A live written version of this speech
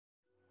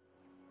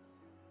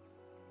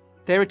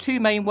There are two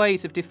main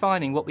ways of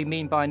defining what we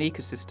mean by an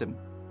ecosystem.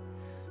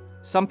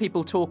 Some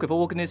people talk of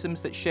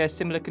organisms that share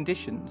similar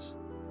conditions,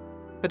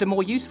 but a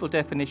more useful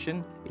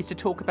definition is to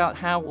talk about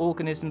how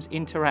organisms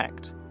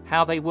interact,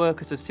 how they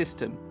work as a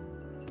system.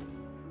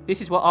 This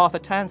is what Arthur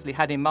Tansley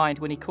had in mind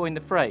when he coined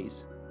the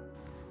phrase.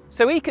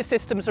 So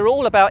ecosystems are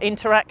all about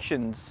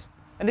interactions,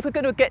 and if we're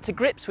going to get to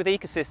grips with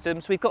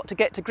ecosystems, we've got to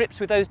get to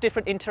grips with those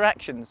different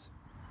interactions.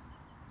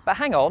 But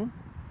hang on,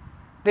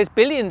 there's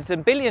billions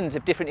and billions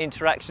of different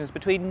interactions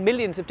between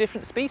millions of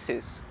different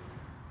species.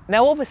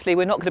 Now obviously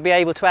we're not going to be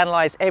able to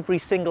analyse every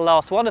single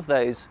last one of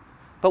those,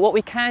 but what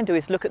we can do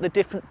is look at the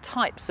different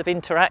types of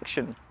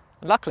interaction.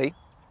 Luckily,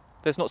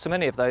 there's not so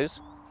many of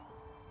those.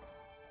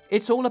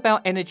 It's all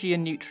about energy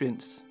and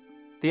nutrients.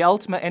 The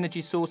ultimate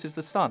energy source is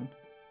the sun,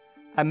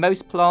 and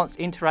most plants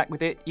interact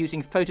with it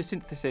using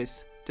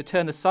photosynthesis to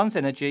turn the sun's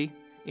energy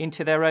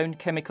into their own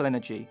chemical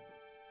energy.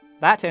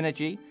 That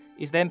energy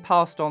is then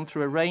passed on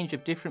through a range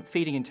of different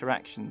feeding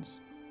interactions.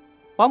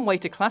 One way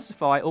to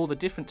classify all the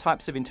different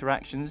types of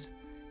interactions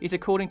is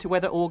according to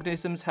whether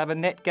organisms have a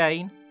net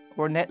gain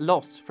or a net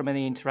loss from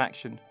any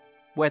interaction,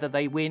 whether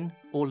they win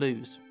or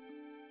lose.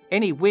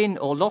 Any win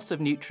or loss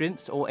of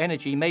nutrients or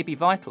energy may be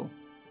vital.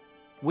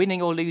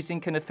 Winning or losing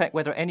can affect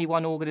whether any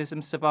one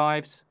organism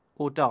survives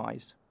or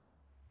dies.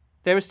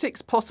 There are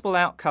 6 possible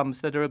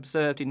outcomes that are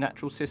observed in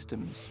natural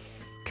systems.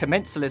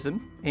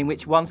 Commensalism, in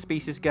which one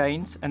species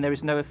gains and there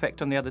is no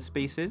effect on the other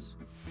species.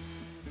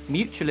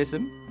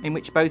 Mutualism, in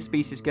which both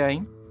species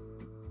gain.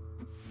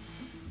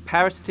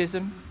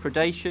 Parasitism,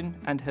 predation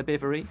and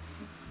herbivory,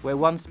 where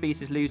one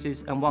species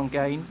loses and one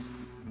gains.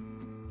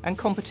 And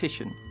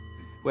competition,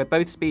 where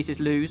both species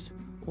lose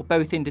or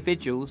both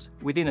individuals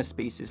within a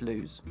species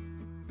lose.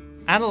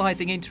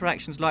 Analysing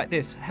interactions like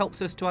this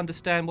helps us to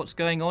understand what's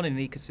going on in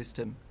an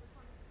ecosystem.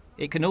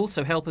 It can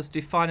also help us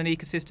define an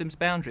ecosystem's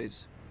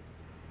boundaries,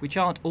 which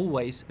aren't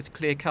always as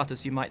clear-cut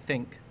as you might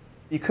think.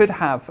 You could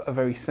have a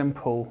very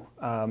simple,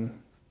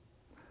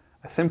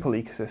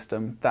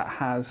 ecosystem that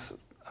has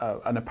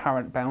an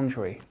apparent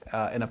boundary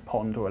in a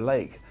pond or a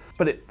lake.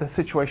 But the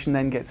situation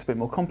then gets a bit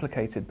more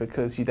complicated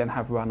because you then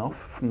have runoff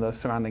from the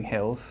surrounding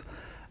hills,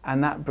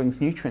 and that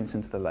brings nutrients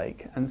into the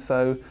lake. And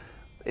so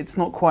it's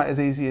not quite as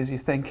easy as you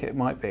think it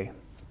might be.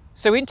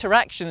 So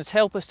interactions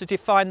help us to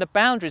define the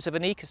boundaries of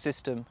an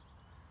ecosystem.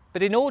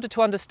 But in order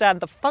to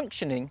understand the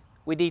functioning,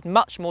 we need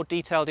much more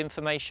detailed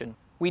information.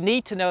 We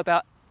need to know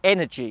about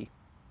energy.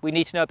 We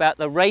need to know about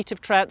the rate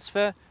of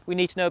transfer, we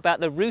need to know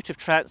about the route of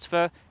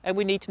transfer, and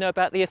we need to know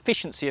about the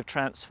efficiency of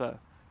transfer.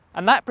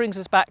 And that brings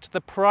us back to the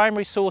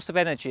primary source of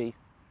energy,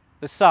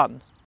 the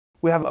sun.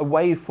 We have a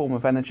wave form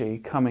of energy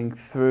coming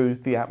through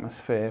the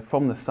atmosphere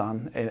from the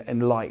sun in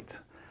light,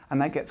 and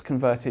that gets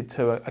converted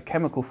to a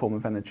chemical form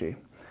of energy.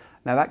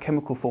 Now that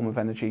chemical form of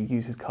energy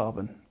uses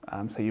carbon,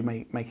 so you're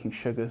making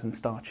sugars and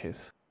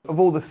starches. Of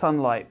all the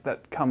sunlight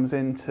that comes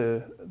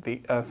into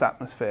the Earth's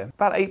atmosphere,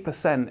 about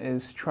 8%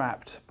 is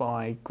trapped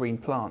by green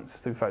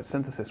plants through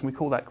photosynthesis, and we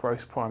call that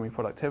gross primary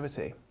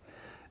productivity.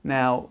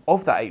 Now,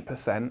 of that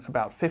 8%,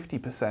 about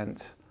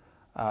 50%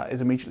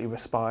 is immediately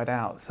respired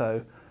out,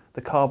 so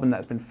the carbon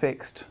that's been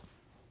fixed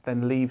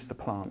then leaves the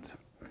plant.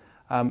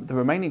 The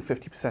remaining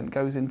 50%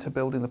 goes into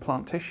building the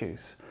plant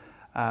tissues,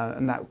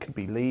 and that can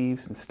be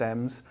leaves and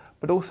stems,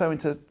 but also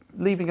into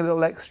leaving a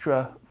little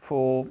extra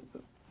for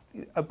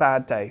a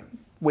bad day.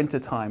 Winter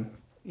time,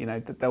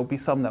 there'll be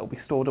some that will be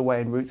stored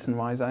away in roots and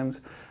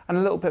rhizomes, and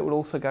a little bit will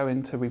also go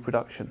into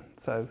reproduction,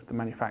 so the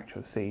manufacture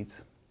of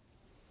seeds.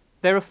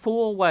 There are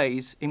 4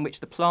 ways in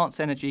which the plant's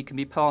energy can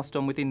be passed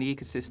on within the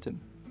ecosystem.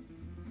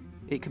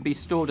 It can be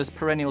stored as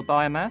perennial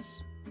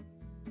biomass,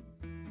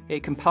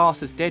 it can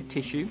pass as dead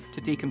tissue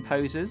to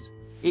decomposers,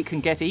 it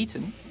can get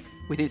eaten,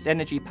 with its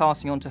energy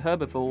passing on to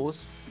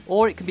herbivores,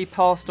 or it can be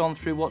passed on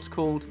through what's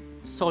called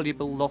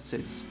soluble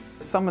losses.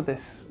 Some of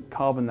this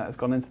carbon that has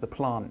gone into the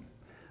plant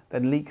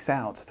then leaks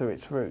out through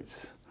its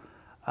roots.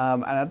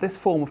 And this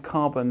form of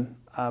carbon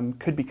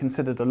could be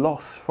considered a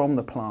loss from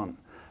the plant,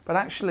 but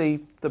actually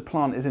the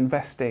plant is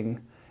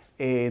investing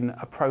in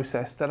a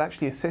process that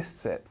actually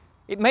assists it.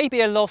 It may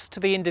be a loss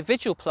to the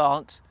individual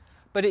plant,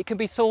 but it can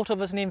be thought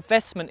of as an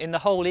investment in the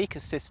whole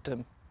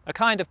ecosystem, a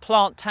kind of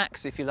plant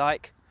tax if you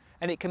like,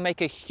 and it can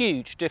make a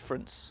huge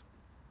difference.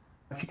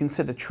 If you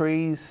consider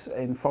trees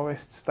in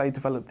forests, they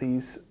develop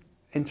these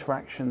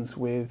interactions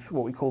with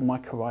what we call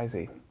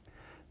mycorrhizae.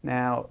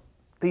 Now,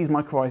 these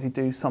mycorrhizae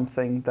do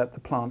something that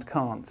the plant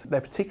can't. They're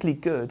particularly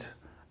good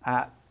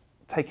at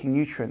taking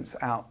nutrients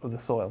out of the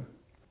soil.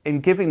 In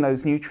giving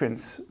those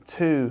nutrients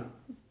to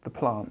the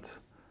plant,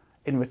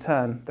 in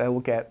return they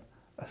will get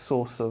a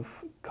source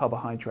of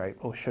carbohydrate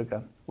or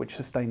sugar which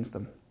sustains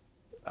them.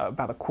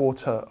 About a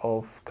quarter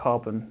of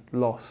carbon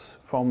loss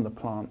from the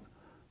plant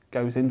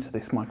goes into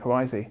this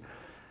mycorrhizae,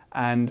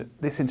 and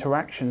this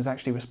interaction is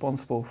actually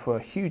responsible for a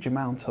huge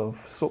amount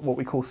of what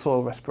we call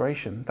soil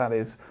respiration, that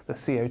is the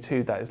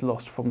CO2 that is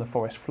lost from the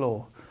forest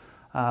floor.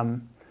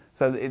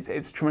 So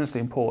it's tremendously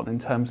important in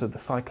terms of the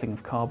cycling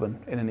of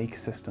carbon in an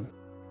ecosystem.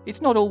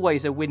 It's not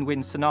always a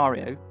win-win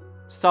scenario.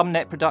 Some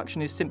net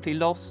production is simply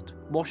lost,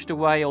 washed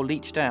away or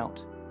leached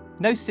out.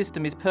 No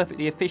system is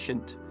perfectly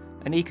efficient,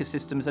 and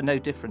ecosystems are no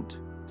different.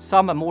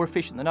 Some are more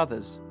efficient than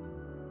others.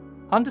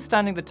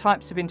 Understanding the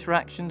types of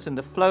interactions and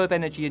the flow of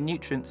energy and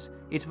nutrients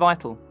is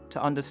vital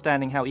to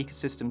understanding how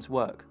ecosystems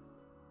work.